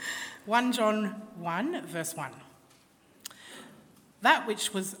1 John 1, verse 1. That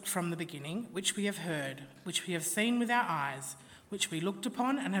which was from the beginning, which we have heard, which we have seen with our eyes, which we looked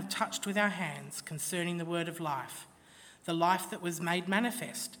upon and have touched with our hands concerning the word of life, the life that was made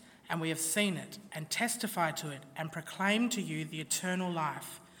manifest, and we have seen it and testified to it and proclaimed to you the eternal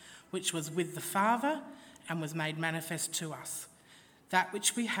life, which was with the Father and was made manifest to us. That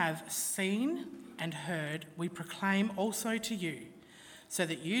which we have seen and heard we proclaim also to you, so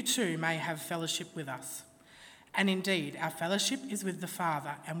that you too may have fellowship with us. And indeed, our fellowship is with the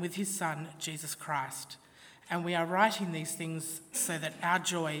Father and with his Son, Jesus Christ. And we are writing these things so that our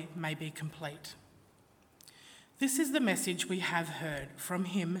joy may be complete. This is the message we have heard from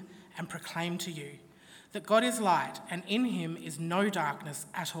him and proclaimed to you, that God is light and in him is no darkness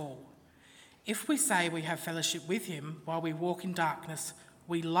at all. If we say we have fellowship with him while we walk in darkness,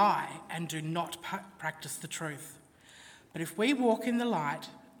 we lie and do not practice the truth. But if we walk in the light,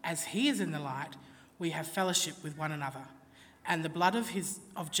 as he is in the light, we have fellowship with one another, and the blood of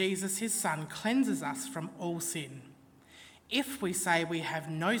Jesus, his Son, cleanses us from all sin. If we say we have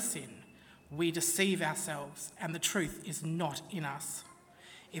no sin, we deceive ourselves, and the truth is not in us.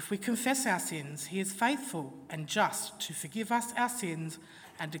 If we confess our sins, he is faithful and just to forgive us our sins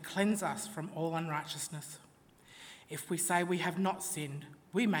and to cleanse us from all unrighteousness. If we say we have not sinned,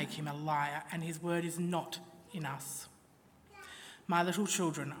 we make him a liar, and his word is not in us. My little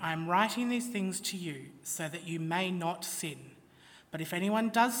children, I am writing these things to you so that you may not sin. But if anyone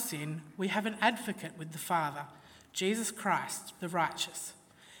does sin, we have an advocate with the Father, Jesus Christ, the righteous.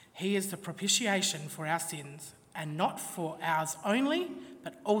 He is the propitiation for our sins, and not for ours only,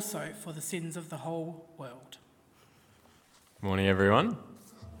 but also for the sins of the whole world. Morning, everyone.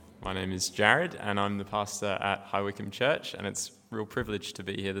 My name is Jared, and I'm the pastor at High Wycombe Church, and it's a real privilege to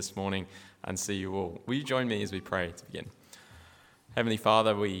be here this morning and see you all. Will you join me as we pray to begin? Heavenly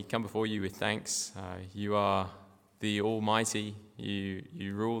Father, we come before you with thanks. You are the Almighty.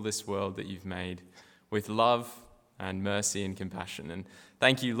 You rule this world that you've made with love and mercy and compassion. And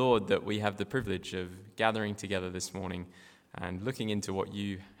thank you, Lord, that we have the privilege of gathering together this morning and looking into what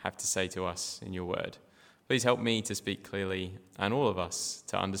you have to say to us in your word. Please help me to speak clearly and all of us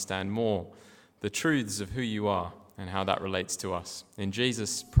to understand more the truths of who you are and how that relates to us. In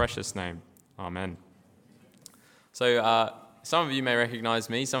Jesus' precious name, amen. So, some of you may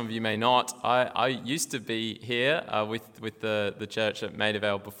recognize me, some of you may not. I used to be here with the church at Maida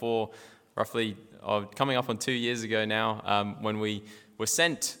Vale before, roughly coming up on 2 years ago now, when we were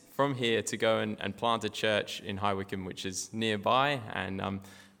sent from here to go and plant a church in High Wycombe, which is nearby,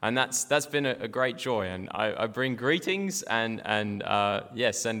 and that's been a great joy. And I bring greetings and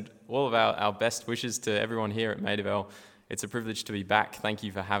send all of our best wishes to everyone here at Maida Vale. It's a privilege to be back. Thank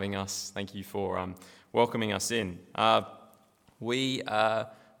you for having us. Thank you for welcoming us in.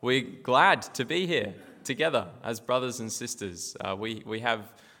 We're glad to be here together as brothers and sisters. We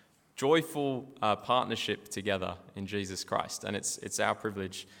have joyful partnership together in Jesus Christ, and it's our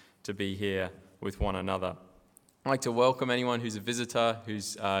privilege to be here with one another. I'd like to welcome anyone who's a visitor,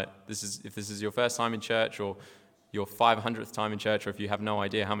 if this is your first time in church or your 500th time in church, or if you have no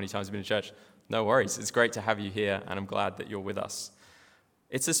idea how many times you've been in church, no worries. It's great to have you here, and I'm glad that you're with us.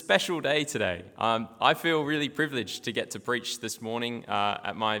 It's a special day today. I feel really privileged to get to preach this morning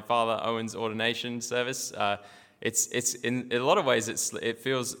at my father Owen's ordination service. It's in a lot of ways it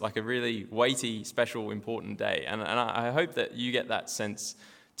feels like a really weighty, special, important day, and I hope that you get that sense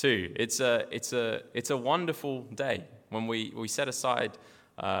too. It's a wonderful day when we set aside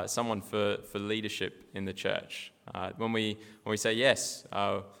someone for leadership in the church. When we say yes,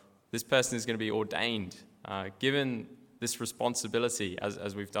 this person is going to be ordained, given this responsibility,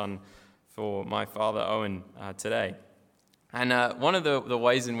 as we've done for my father Owen today. And one of the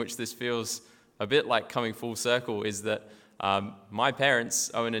ways in which this feels a bit like coming full circle is that my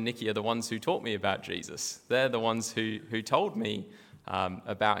parents, Owen and Nikki, are the ones who taught me about Jesus. They're the ones who told me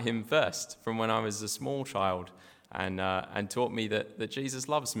about him first from when I was a small child, and taught me that Jesus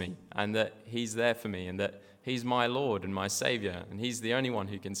loves me and that he's there for me and that he's my Lord and my Savior and he's the only one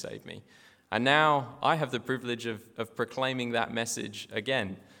who can save me. And now I have the privilege of proclaiming that message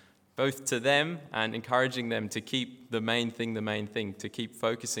again, both to them and encouraging them to keep the main thing, to keep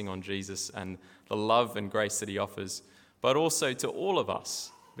focusing on Jesus and the love and grace that he offers, but also to all of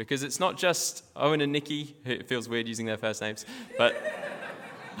us, because it's not just Owen and Nikki. It feels weird using their first names, but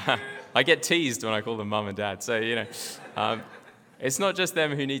I get teased when I call them mum and dad. So, it's not just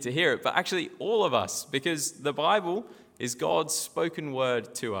them who need to hear it, but actually all of us, because the Bible is God's spoken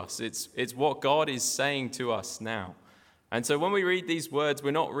word to us. It's what God is saying to us now. And so when we read these words, we're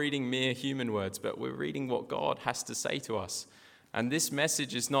not reading mere human words, but we're reading what God has to say to us. And this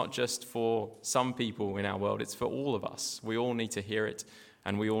message is not just for some people in our world, it's for all of us. We all need to hear it,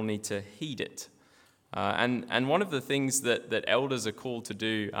 and we all need to heed it. And one of the things that elders are called to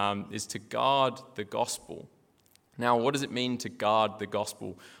do is to guard the gospel. Now, what does it mean to guard the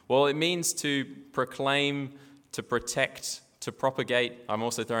gospel? Well, it means to proclaim, to protect, to propagate. I'm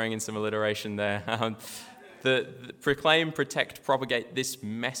also throwing in some alliteration there. The proclaim, protect, propagate this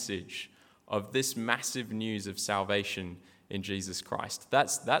message of this massive news of salvation in Jesus Christ.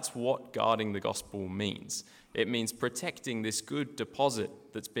 That's what guarding the gospel means. It means protecting this good deposit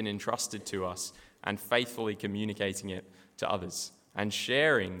that's been entrusted to us and faithfully communicating it to others and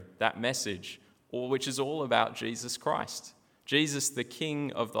sharing that message, which is all about Jesus Christ. Jesus, the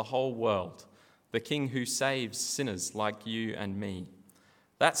King of the whole world, the King who saves sinners like you and me.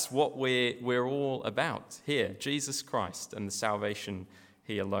 That's what we're all about here, Jesus Christ and the salvation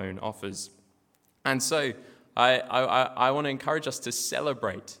he alone offers. And so I want to encourage us to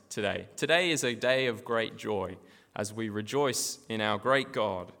celebrate today. Today is a day of great joy as we rejoice in our great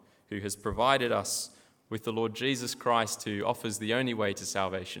God who has provided us with the Lord Jesus Christ, who offers the only way to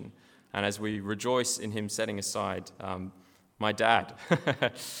salvation. And as we rejoice in him setting aside my dad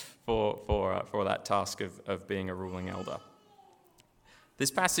for that task of being a ruling elder.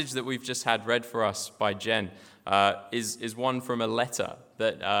 This passage that we've just had read for us by Jen is one from a letter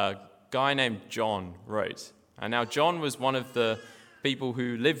that a guy named John wrote. And now John was one of the people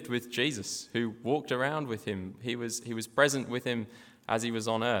who lived with Jesus, who walked around with him. He was present with him as he was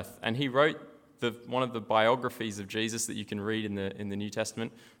on earth. And he wrote one of the biographies of Jesus that you can read in the New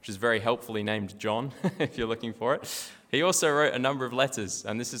Testament, which is very helpfully named John, if you're looking for it. He also wrote a number of letters,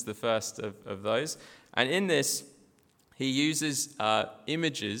 and this is the first of those. And in this, he uses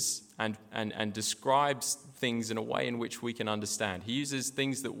images and describes things in a way in which we can understand. He uses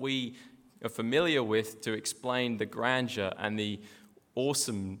things that we are familiar with to explain the grandeur and the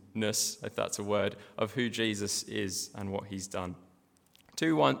awesomeness, if that's a word, of who Jesus is and what he's done.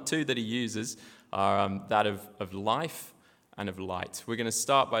 Two that he uses are that of life and of light. We're going to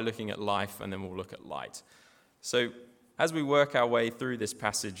start by looking at life, and then we'll look at light. So as we work our way through this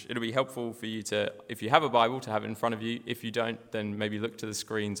passage, it'll be helpful for you to, if you have a Bible, to have it in front of you. If you don't, then maybe look to the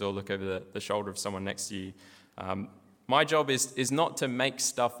screens or look over the shoulder of someone next to you. My job is not to make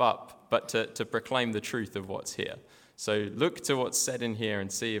stuff up, but to proclaim the truth of what's here. So look to what's said in here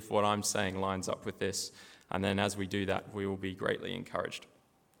and see if what I'm saying lines up with this. And then as we do that, we will be greatly encouraged.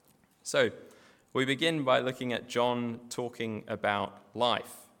 So we begin by looking at John talking about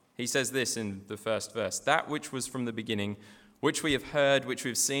life. He says this in the first verse, "That which was from the beginning, which we have heard, which we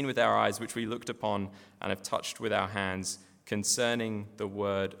have seen with our eyes, which we looked upon and have touched with our hands, concerning the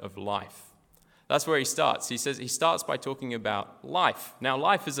word of life." That's where he starts. He starts by talking about life. Now,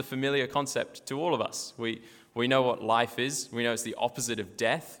 life is a familiar concept to all of us. We know what life is. We know it's the opposite of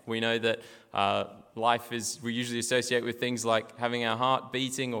death. We know that life we usually associate with things like having our heart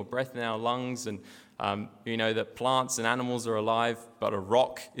beating or breath in our lungs, and you know that plants and animals are alive, but a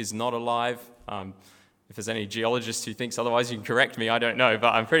rock is not alive. If there's any geologist who thinks otherwise, you can correct me. I don't know,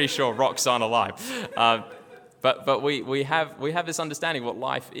 but I'm pretty sure rocks aren't alive. But we have this understanding of what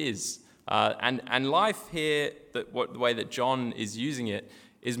life is, and life here, the way that John is using it,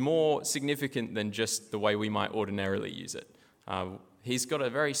 is more significant than just the way we might ordinarily use it. He's got a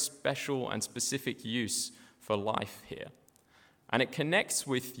very special and specific use for life here. And it connects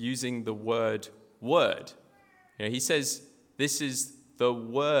with using the word. You know, he says, this is the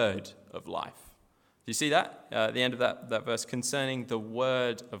word of life. Do you see that? At the end of that verse, concerning the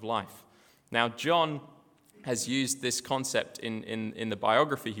word of life. Now, John has used this concept in the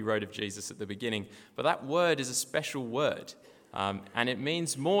biography he wrote of Jesus at the beginning, but that word is a special word. And it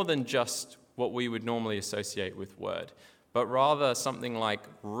means more than just what we would normally associate with word, but rather something like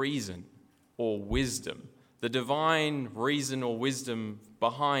reason or wisdom. The divine reason or wisdom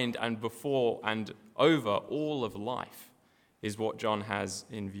behind and before and over all of life is what John has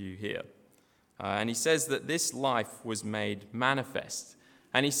in view here. And he says that this life was made manifest.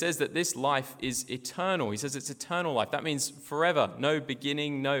 And he says that this life is eternal. He says it's eternal life. That means forever, no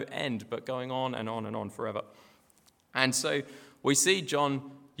beginning, no end, but going on and on and on forever. And so we see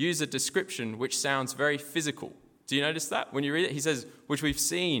John use a description which sounds very physical. Do you notice that? When you read it, he says, which we've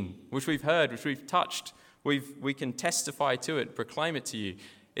seen, which we've heard, which we've touched. We can testify to it, proclaim it to you.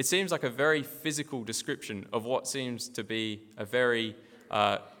 It seems like a very physical description of what seems to be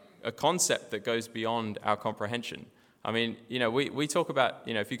a concept that goes beyond our comprehension. I mean, you know, we talk about,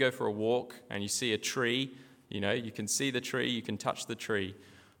 you know, if you go for a walk and you see a tree, you know, you can see the tree, you can touch the tree.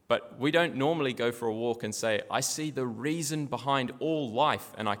 But we don't normally go for a walk and say, I see the reason behind all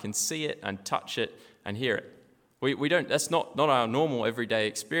life, and I can see it and touch it and hear it. We don't. That's not our normal everyday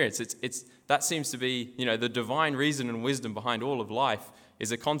experience. That seems to be, the divine reason and wisdom behind all of life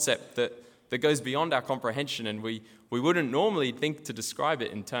is a concept that goes beyond our comprehension, and we wouldn't normally think to describe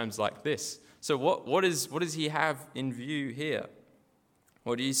it in terms like this. So what does he have in view here?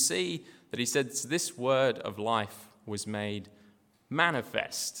 Well, do you see that he says this word of life was made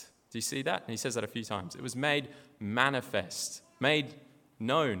manifest? Do you see that? And he says that a few times. It was made manifest, made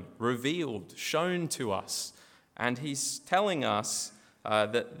known, revealed, shown to us. And he's telling us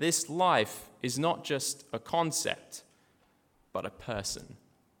that this life is not just a concept, but a person.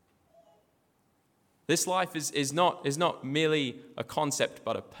 This life is not merely a concept,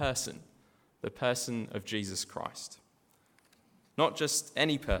 but a person, the person of Jesus Christ. Not just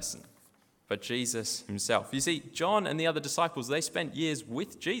any person, but Jesus himself. You see, John and the other disciples, they spent years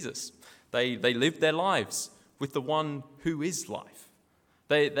with Jesus. They lived their lives with the one who is life.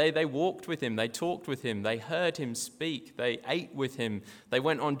 They walked with him, they talked with him, they heard him speak, they ate with him, they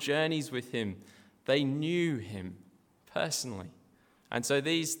went on journeys with him, they knew him personally. And so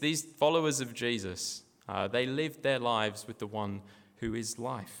these followers of Jesus, they lived their lives with the one who is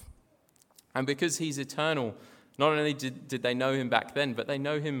life. And because he's eternal, not only did they know him back then, but they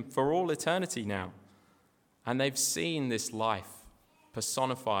know him for all eternity now. And they've seen this life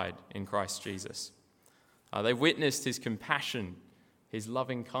personified in Christ Jesus. They've witnessed his compassion, his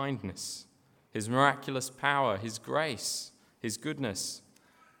loving kindness, his miraculous power, his grace, his goodness.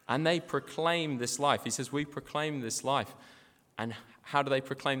 And they proclaim this life. He says, we proclaim this life. And how do they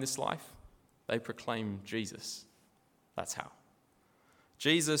proclaim this life? They proclaim Jesus. That's how.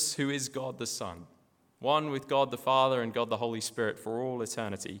 Jesus, who is God the Son, one with God the Father and God the Holy Spirit for all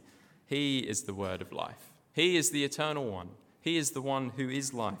eternity. He is the word of life. He is the eternal one. He is the one who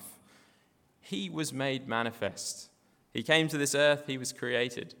is life. He was made manifest. He came to this earth, he was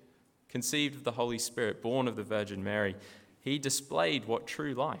created, conceived of the Holy Spirit, born of the Virgin Mary. He displayed what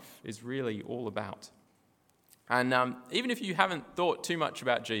true life is really all about. And even if you haven't thought too much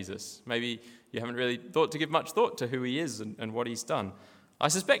about Jesus, maybe you haven't really thought to give much thought to who he is and what he's done, I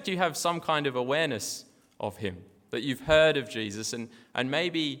suspect you have some kind of awareness of him, that you've heard of Jesus, and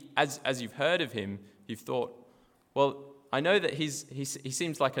maybe as you've heard of him, you've thought, well, I know that he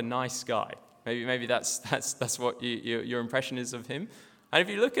seems like a nice guy. Maybe that's what your impression is of him. And if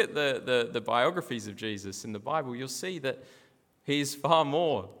you look at the biographies of Jesus in the Bible, you'll see that he's far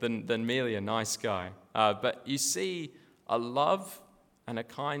more than merely a nice guy. But you see a love and a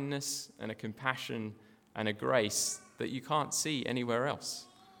kindness and a compassion and a grace that you can't see anywhere else.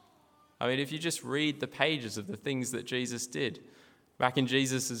 I mean, if you just read the pages of the things that Jesus did, back in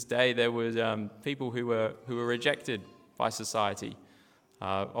Jesus' day, there were people who were rejected by society,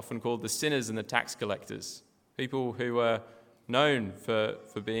 often called the sinners and the tax collectors, people who were known for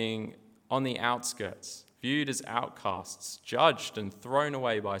being on the outskirts, viewed as outcasts, judged and thrown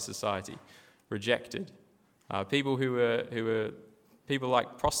away by society, rejected. People who were people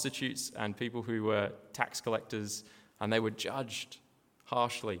like prostitutes and people who were tax collectors, and they were judged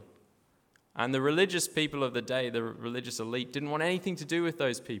harshly. And the religious people of the day, the religious elite, didn't want anything to do with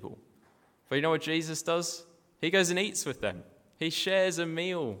those people. But you know what Jesus does? He goes and eats with them. He shares a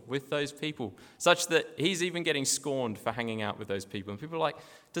meal with those people, such that he's even getting scorned for hanging out with those people. And people are like,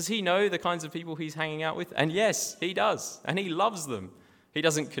 does he know the kinds of people he's hanging out with? And yes, he does. And he loves them. He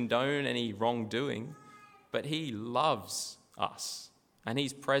doesn't condone any wrongdoing, but he loves us. And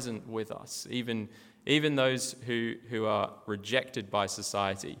he's present with us, even those who are rejected by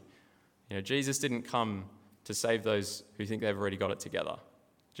society. You know, Jesus didn't come to save those who think they've already got it together.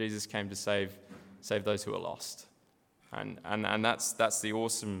 Jesus came to save those who are lost. And that's the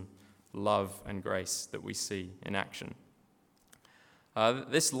awesome love and grace that we see in action.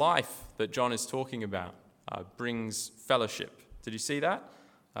 This life that John is talking about brings fellowship. Did you see that?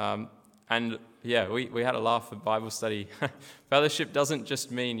 And yeah, we had a laugh at Bible study. Fellowship doesn't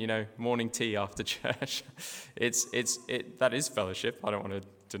just mean, morning tea after church. That is fellowship. I don't want to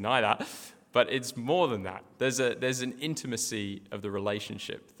deny that. But it's more than that. There's an intimacy of the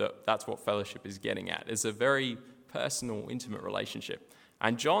relationship. That's what fellowship is getting at. It's a very personal, intimate relationship.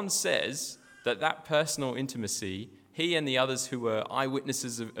 And John says that personal intimacy, he and the others who were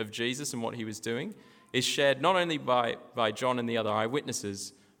eyewitnesses of Jesus and what he was doing, is shared not only by John and the other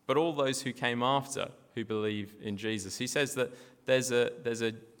eyewitnesses, but all those who came after who believe in Jesus. He says that there's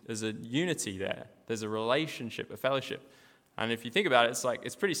a unity there. There's a relationship, a fellowship. And if you think about it,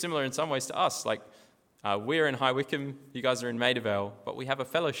 it's pretty similar in some ways to us. We're in High Wycombe, you guys are in Maida Vale, but we have a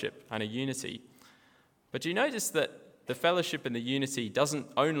fellowship and a unity. But do you notice that the fellowship and the unity doesn't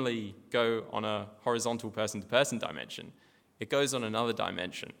only go on a horizontal person-to-person dimension, it goes on another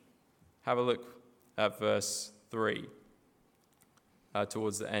dimension. Have a look at verse 3,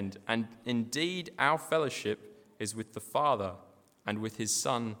 towards the end. And indeed, our fellowship is with the Father and with his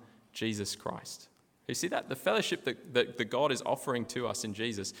Son, Jesus Christ. You see that? The fellowship that God is offering to us in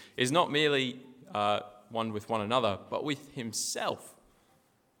Jesus is not merely one with one another, but with himself,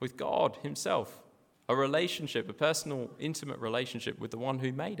 with God himself. A relationship, a personal, intimate relationship with the one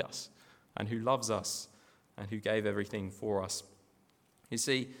who made us and who loves us and who gave everything for us. You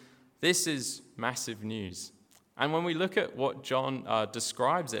see, this is massive news. And when we look at what John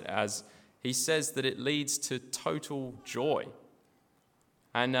describes it as, he says that it leads to total joy.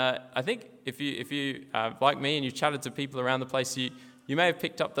 And I think if you like me and you've chatted to people around the place, you may have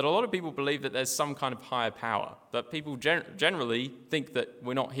picked up that a lot of people believe that there's some kind of higher power, that people generally think that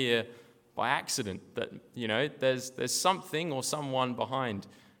we're not here by accident, that, there's something or someone behind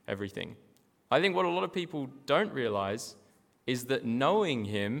everything. I think what a lot of people don't realize is that knowing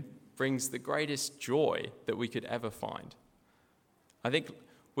him brings the greatest joy that we could ever find. I think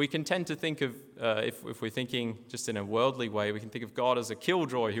we can tend to think of, if we're thinking just in a worldly way, we can think of God as a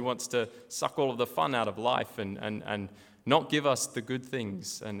killjoy who wants to suck all of the fun out of life and not give us the good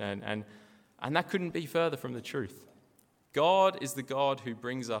things. And that couldn't be further from the truth. God is the God who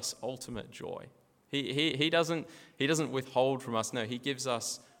brings us ultimate joy. He doesn't withhold from us. No, he gives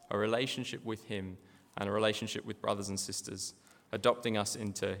us a relationship with him and a relationship with brothers and sisters, adopting us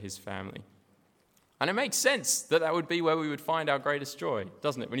into his family. And it makes sense that would be where we would find our greatest joy,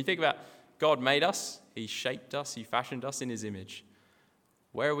 doesn't it? When you think about God made us, he shaped us, he fashioned us in his image.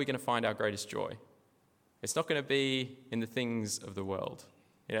 Where are we going to find our greatest joy? It's not going to be in the things of the world.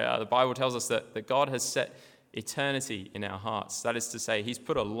 The Bible tells us that God has set eternity in our hearts. That is to say, he's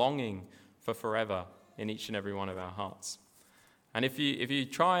put a longing for forever in each and every one of our hearts. And if you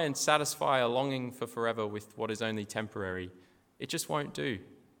try and satisfy a longing for forever with what is only temporary, it just won't do.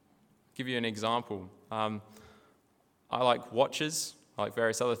 I'll give you an example. I like watches, I like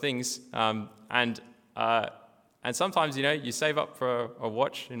various other things, and sometimes, you save up for a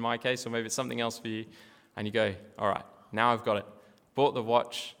watch, in my case, or maybe it's something else for you, and you go, all right, now I've got it. Bought the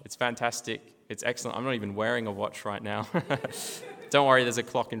watch, it's fantastic, it's excellent. I'm not even wearing a watch right now. Don't worry, there's a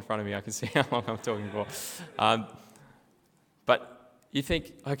clock in front of me, I can see how long I'm talking for. But you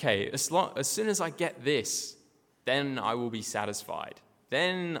think, okay, as soon as I get this, then I will be satisfied.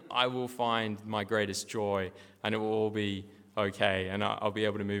 Then I will find my greatest joy, and it will all be okay, and I'll be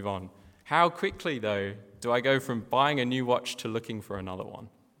able to move on. How quickly, though, do I go from buying a new watch to looking for another one?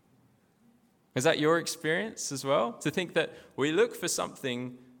 Is that your experience as well? To think that we look for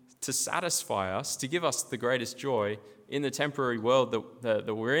something to satisfy us, to give us the greatest joy in the temporary world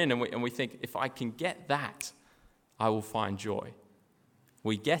that we're in, and we think, if I can get that, I will find joy.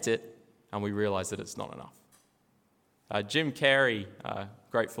 We get it, and we realize that it's not enough. Jim Carrey,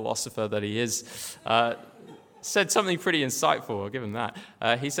 great philosopher that he is, said something pretty insightful. I'll give him that.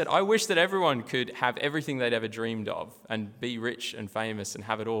 He said, I wish that everyone could have everything they'd ever dreamed of and be rich and famous and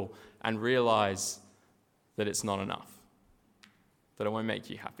have it all and realize that it's not enough, that it won't make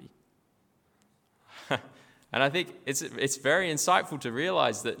you happy. And I think it's very insightful to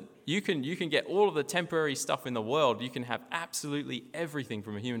realize that you can get all of the temporary stuff in the world, you can have absolutely everything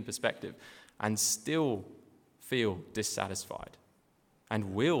from a human perspective and still feel dissatisfied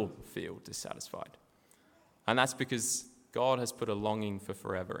and will feel dissatisfied. And that's because God has put a longing for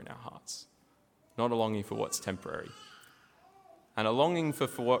forever in our hearts, not a longing for what's temporary. And a longing for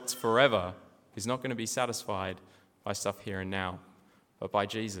what's forever is not going to be satisfied by stuff here and now, but by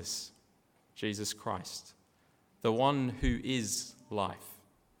Jesus Christ, the one who is life,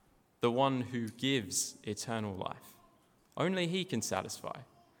 the one who gives eternal life. Only he can satisfy.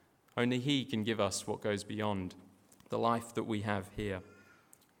 Only he can give us what goes beyond the life that we have here.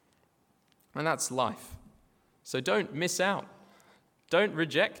 And that's life. So don't miss out. Don't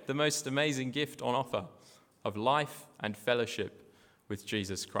reject the most amazing gift on offer of life and fellowship with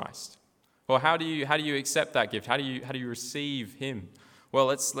Jesus Christ. Well, how do you accept that gift? How do you receive him? Well,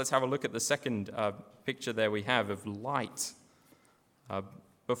 let's have a look at the second picture there we have of light.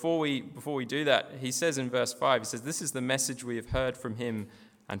 Before we do that, he says in verse 5, he says, "This is the message we have heard from him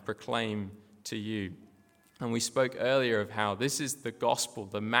and proclaim to you." And we spoke earlier of how this is the gospel,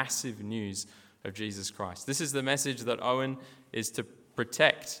 the massive news of Jesus Christ. This is the message that Owen is to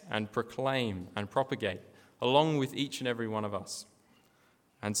protect and proclaim and propagate, along with each and every one of us.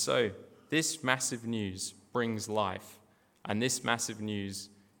 And so, this massive news brings life, and this massive news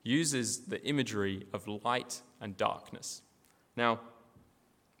uses the imagery of light and darkness. Now,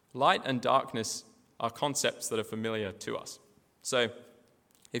 light and darkness are concepts that are familiar to us. So,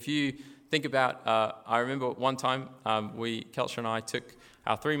 if you think about, I remember one time Kelcher and I took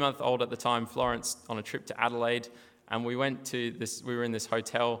our 3-month-old at the time, Florence, on a trip to Adelaide, and we were in this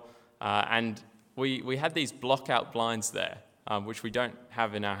hotel, and we had these block-out blinds there, which we don't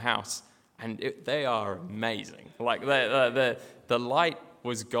have in our house, and they are amazing. Like the light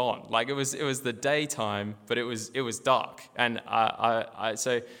was gone. Like it was the daytime, but it was dark. And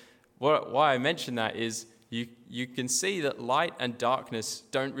so why I mention that is you can see that light and darkness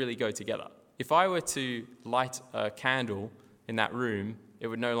don't really go together. If I were to light a candle in that room, it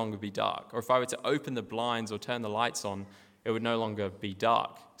would no longer be dark. Or if I were to open the blinds or turn the lights on, it would no longer be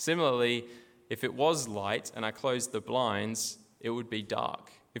dark. Similarly, if it was light and I closed the blinds, it would be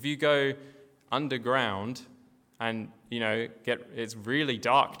dark. If you go underground and it's really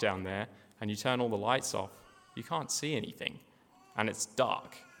dark down there and you turn all the lights off, you can't see anything and it's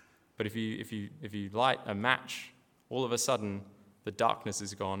dark. But if you light a match, all of a sudden the darkness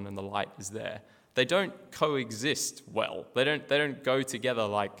is gone and the light is there. They don't coexist well. They don't go together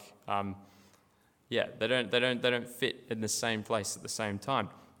like they don't fit in the same place at the same time.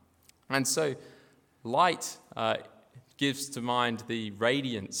 And so light gives to mind the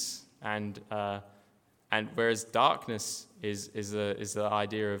radiance, and whereas darkness is the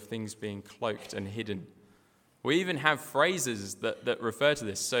idea of things being cloaked and hidden. We even have phrases that refer to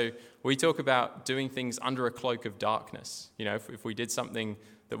this. So we talk about doing things under a cloak of darkness. If we did something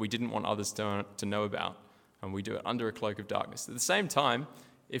that we didn't want others to know about, and we do it under a cloak of darkness. At the same time,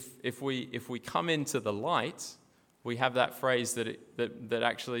 if we come into the light, we have that phrase that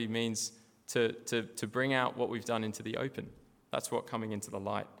actually means to bring out what we've done into the open. That's what coming into the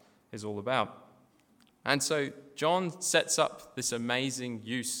light is all about. And so John sets up this amazing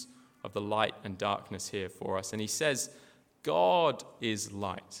use of the light and darkness here for us. And he says, God is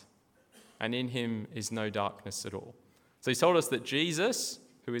light, and in him is no darkness at all. So he's told us that Jesus,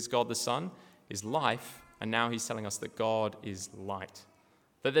 who is God the Son, is life, and now he's telling us that God is light,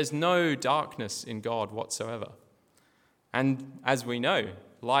 that there's no darkness in God whatsoever. And as we know,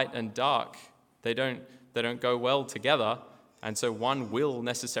 light and dark, they don't go well together, and so one will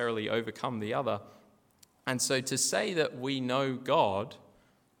necessarily overcome the other. And so to say that we know God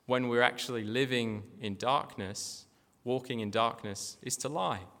when we're actually living in darkness, walking in darkness, is to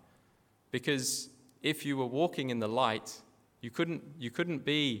lie. Because if you were walking in the light, you couldn't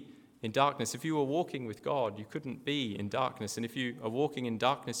be in darkness. If you were walking with God, you couldn't be in darkness. And if you are walking in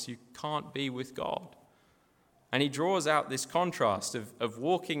darkness, you can't be with God. And he draws out this contrast of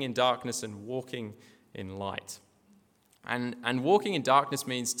walking in darkness and walking in light. And walking in darkness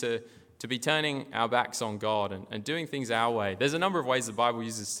means to be turning our backs on God and doing things our way. There's a number of ways the Bible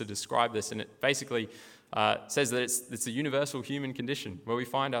uses to describe this, and it basically says that it's a universal human condition where we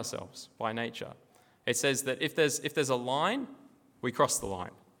find ourselves by nature. It says that if there's a line, we cross the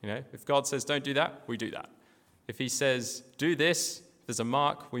line. If God says don't do that, we do that. If he says do this, if there's a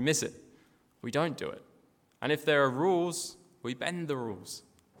mark, we miss it. We don't do it. And if there are rules, we bend the rules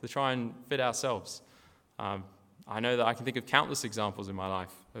to try and fit ourselves. I know that I can think of countless examples in my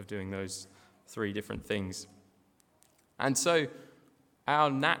life of doing those three different things. And so our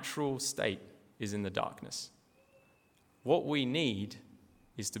natural state is in the darkness. What we need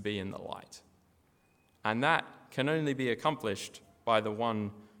is to be in the light. And that can only be accomplished by the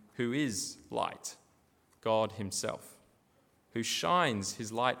one who is light, God himself, who shines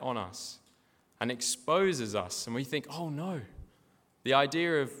his light on us and exposes us. And we think, oh no. The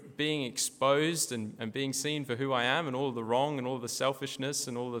idea of being exposed and being seen for who I am and all of the wrong and all of the selfishness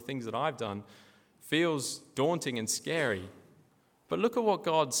and all the things that I've done feels daunting and scary. But look at what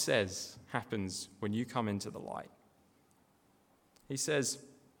God says happens when you come into the light. He says,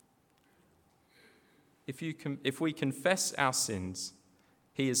 if we confess our sins,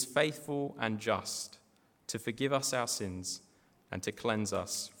 he is faithful and just to forgive us our sins and to cleanse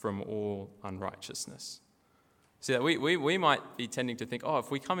us from all unrighteousness. See, we might be tending to think, if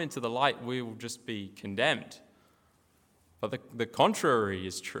we come into the light, we will just be condemned. But the contrary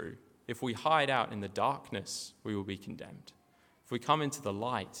is true. If we hide out in the darkness, we will be condemned. If we come into the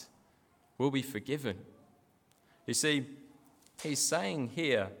light, we'll be forgiven. You see, he's saying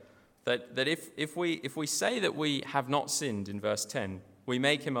here that if we say that we have not sinned in verse 10, we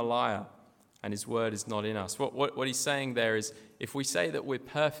make him a liar and his word is not in us. What he's saying there is, if we say that we're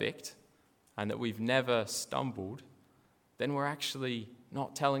perfect and that we've never stumbled, then we're actually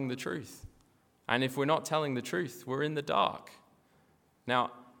not telling the truth. And if we're not telling the truth, we're in the dark.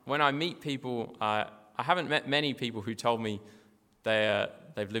 Now, when I meet people, I haven't met many people who told me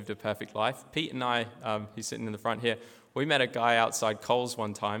they've lived a perfect life. Pete and I, he's sitting in the front here, we met a guy outside Coles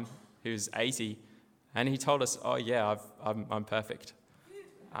one time who's 80, and he told us, I'm perfect.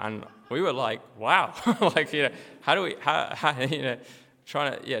 And we were like, wow, how do we,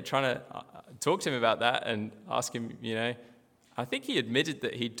 trying to talk to him about that and ask him, I think he admitted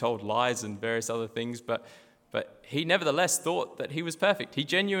that he'd told lies and various other things, but he nevertheless thought that he was perfect. He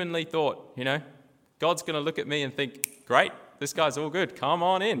genuinely thought, God's going to look at me and think, great, this guy's all good, come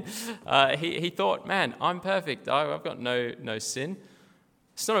on in. He thought, man, I'm perfect, I've got no sin.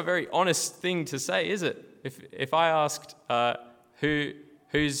 It's not a very honest thing to say, is it? If I asked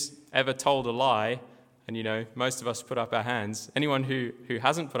who's ever told a lie, and most of us put up our hands, anyone who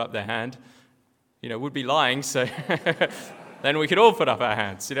hasn't put up their hand, would be lying, so then we could all put up our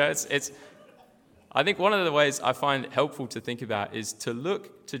hands. It's I think one of the ways I find it helpful to think about is to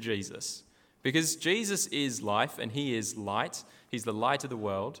look to Jesus. Because Jesus is life and he is light. He's the light of the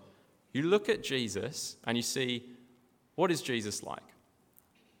world. You look at Jesus and you see, what is Jesus like?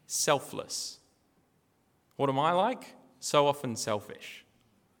 Selfless. What am I like? So often selfish.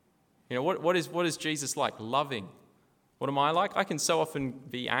 What is Jesus like? Loving. What am I like? I can so often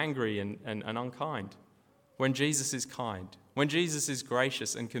be angry and unkind. When Jesus is kind, when Jesus is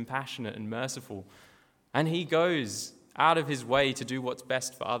gracious and compassionate and merciful, and he goes out of his way to do what's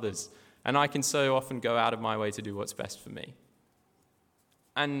best for others, and I can so often go out of my way to do what's best for me.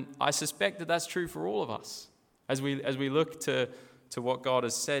 And I suspect that that's true for all of us. As we look to what God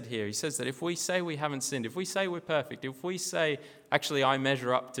has said here, he says that if we say we haven't sinned, if we say we're perfect, if we say, actually, I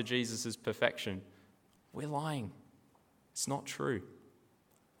measure up to Jesus' perfection, we're lying. It's not true.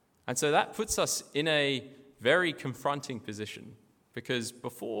 And so that puts us in a very confronting position, because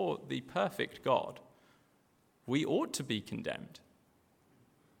before the perfect God, we ought to be condemned.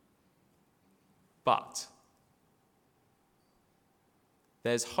 But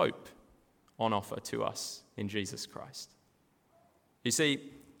there's hope on offer to us in Jesus Christ. You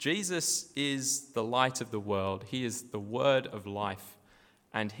see, Jesus is the light of the world. He is the word of life,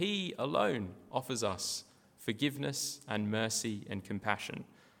 and he alone offers us forgiveness and mercy and compassion,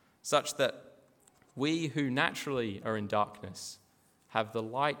 such that we who naturally are in darkness have the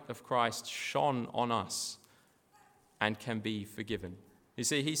light of Christ shone on us and can be forgiven. You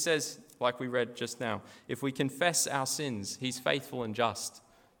see, he says, like we read just now, if we confess our sins, he's faithful and just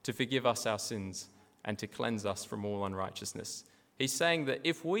to forgive us our sins and to cleanse us from all unrighteousness. He's saying that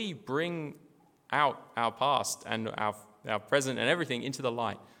if we bring out our past and our present and everything into the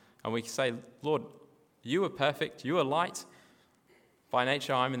light, and we say, Lord, you are perfect, you are light. By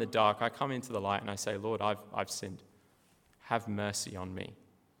nature, I'm in the dark. I come into the light and I say, Lord, I've sinned. Have mercy on me.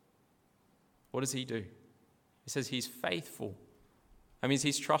 What does he do? He says he's faithful. That means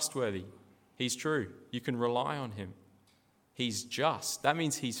he's trustworthy. He's true. You can rely on him. He's just. That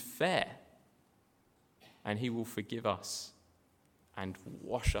means he's fair. And he will forgive us and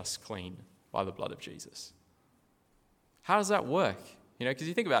wash us clean by the blood of Jesus. How does that work? Because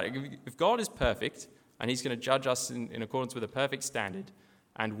you think about it. If God is perfect and he's going to judge us in accordance with a perfect standard,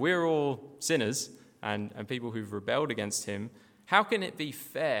 and we're all sinners and people who've rebelled against him, how can it be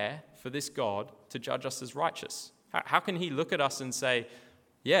fair for this God to judge us as righteous? How can he look at us and say,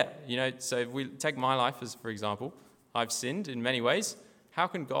 so if we take my life as, for example, I've sinned in many ways. How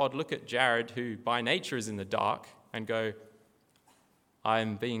can God look at Jared, who by nature is in the dark, and go,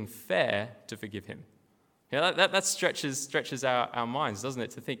 I'm being fair to forgive him? That stretches our minds, doesn't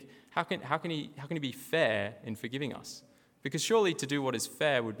it? To think, how can he be fair in forgiving us? Because surely to do what is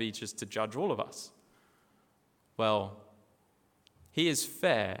fair would be just to judge all of us. Well, he is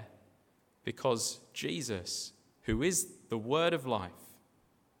fair because Jesus, who is the word of life,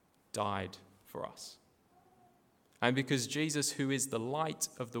 died for us. And because Jesus, who is the light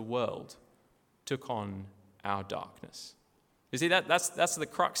of the world, took on our darkness. You see, that's the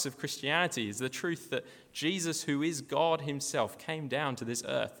crux of Christianity, is the truth that Jesus, who is God himself, came down to this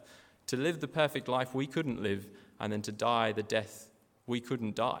earth to live the perfect life we couldn't live, and then to die the death we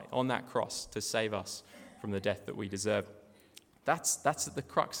couldn't die on that cross to save us from the death that we deserve. That's at the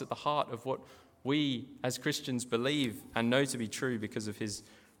crux, at the heart of what we as Christians believe and know to be true because of his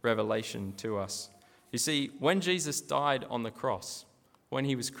revelation to us. You see, when Jesus died on the cross, when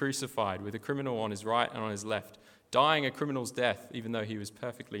he was crucified with a criminal on his right and on his left, dying a criminal's death even though he was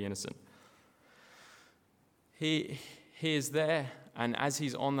perfectly innocent, he is there, and as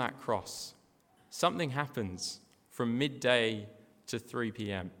he's on that cross, something happens from midday to 3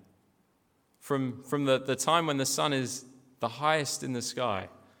 p.m. From the time when the sun is the highest in the sky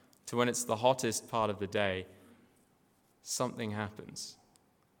to when it's the hottest part of the day, something happens.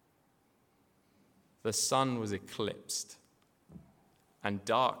 The sun was eclipsed, and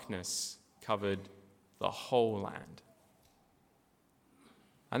darkness covered the whole land.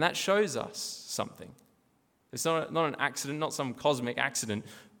 And that shows us something. It's not an accident, not some cosmic accident,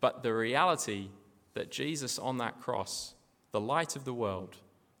 but the reality that Jesus on that cross the light of the world,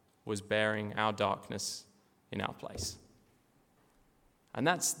 was bearing our darkness in our place. And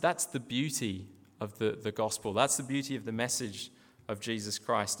that's the beauty of the gospel. That's the beauty of the message of Jesus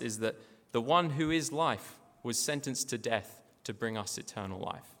Christ, is that the one who is life was sentenced to death to bring us eternal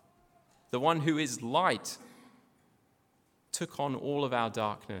life. The one who is light took on all of our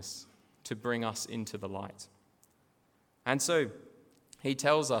darkness to bring us into the light. And so he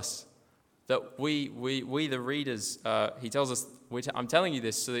tells us that we the readers, he tells us, I'm telling you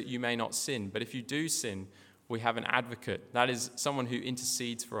this so that you may not sin, but if you do sin, we have an advocate. That is someone who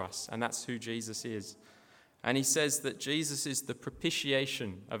intercedes for us, and that's who Jesus is. And he says that Jesus is the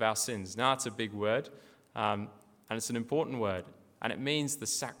propitiation of our sins. Now, it's a big word, and it's an important word, and it means the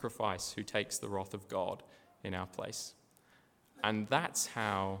sacrifice who takes the wrath of God in our place. And that's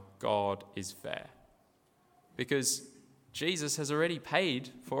how God is fair. Because Jesus has already paid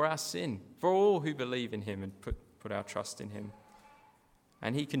for our sin, for all who believe in him and put our trust in him.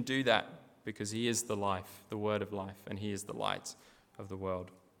 And he can do that because he is the life, the word of life, and he is the light of the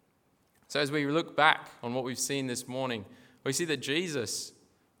world. So as we look back on what we've seen this morning, we see that Jesus,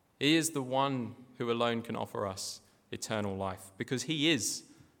 he is the one who alone can offer us eternal life, because he is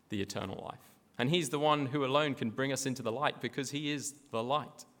the eternal life. And he's the one who alone can bring us into the light, because he is the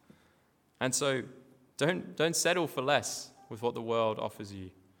light. And so don't settle for less with what the world offers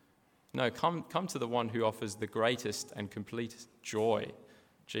you. No, come to the one who offers the greatest and complete joy,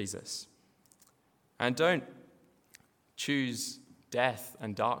 Jesus. And don't choose death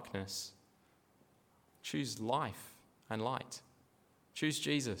and darkness. Choose life and light. Choose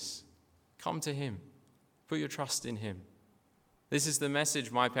Jesus. Come to him. Put your trust in him. This is the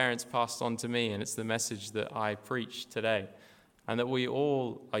message my parents passed on to me, and it's the message that I preach today, and that we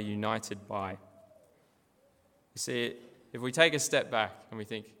all are united by. You see, if we take a step back and we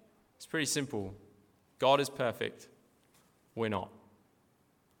think, it's pretty simple. God is perfect. We're not.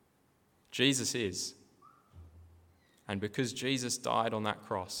 Jesus is. And because Jesus died on that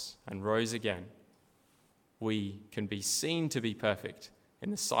cross and rose again, we can be seen to be perfect in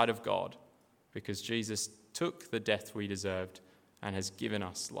the sight of God, because Jesus took the death we deserved and has given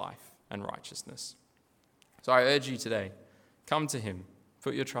us life and righteousness. So I urge you today, come to him,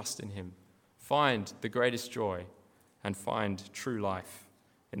 put your trust in him, find the greatest joy, and find true life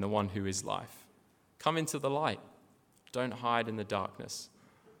in the one who is life. Come into the light. Don't hide in the darkness.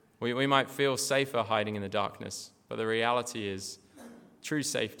 We might feel safer hiding in the darkness, but the reality is true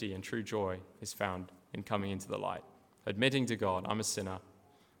safety and true joy is found in coming into the light, admitting to God, I'm a sinner,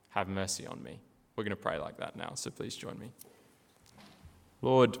 have mercy on me. We're going to pray like that now, so please join me.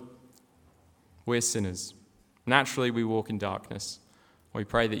 Lord, we're sinners. Naturally, we walk in darkness. We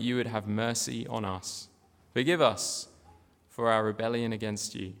pray that you would have mercy on us. Forgive us for our rebellion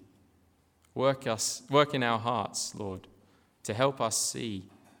against you. Work in our hearts, Lord, to help us see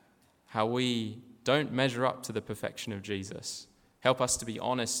how we don't measure up to the perfection of Jesus. Help us to be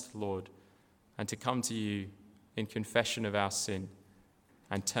honest, Lord, and to come to you in confession of our sin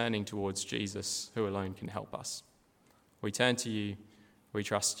and turning towards Jesus, who alone can help us. We turn to you, we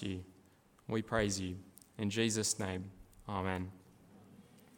trust you, we praise you. In Jesus' name, amen.